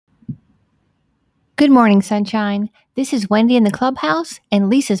Good morning, sunshine. This is Wendy in the clubhouse, and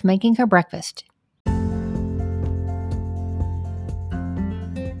Lisa's making her breakfast.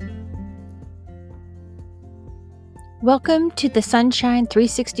 Welcome to the Sunshine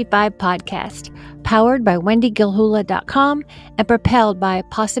 365 podcast, powered by WendyGilhula.com and propelled by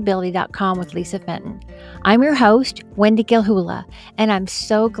Possibility.com with Lisa Fenton. I'm your host, Wendy Gilhula, and I'm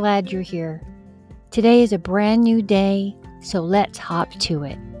so glad you're here. Today is a brand new day, so let's hop to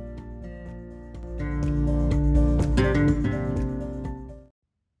it.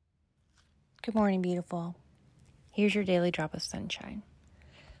 Good morning, beautiful. Here's your daily drop of sunshine.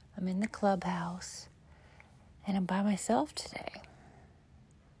 I'm in the clubhouse, and I'm by myself today.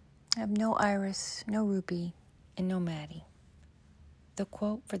 I have no Iris, no Ruby, and no Maddie. The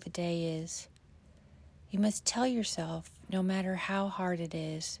quote for the day is, "You must tell yourself, no matter how hard it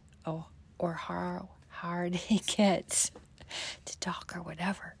is, or how hard it gets to talk or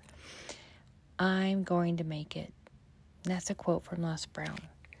whatever, I'm going to make it." And that's a quote from Les Brown.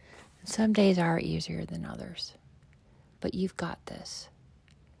 Some days are easier than others, but you've got this.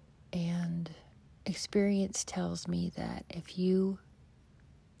 And experience tells me that if you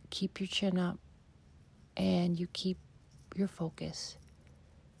keep your chin up and you keep your focus,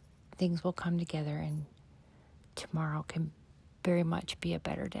 things will come together and tomorrow can very much be a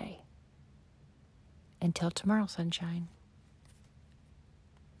better day. Until tomorrow, sunshine.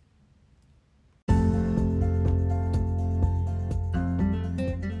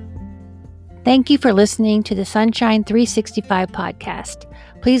 Thank you for listening to the Sunshine 365 podcast.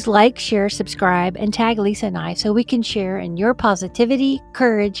 Please like, share, subscribe, and tag Lisa and I so we can share in your positivity,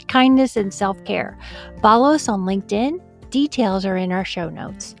 courage, kindness, and self-care. Follow us on LinkedIn. Details are in our show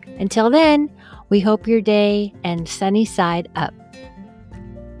notes. Until then, we hope your day ends sunny side up.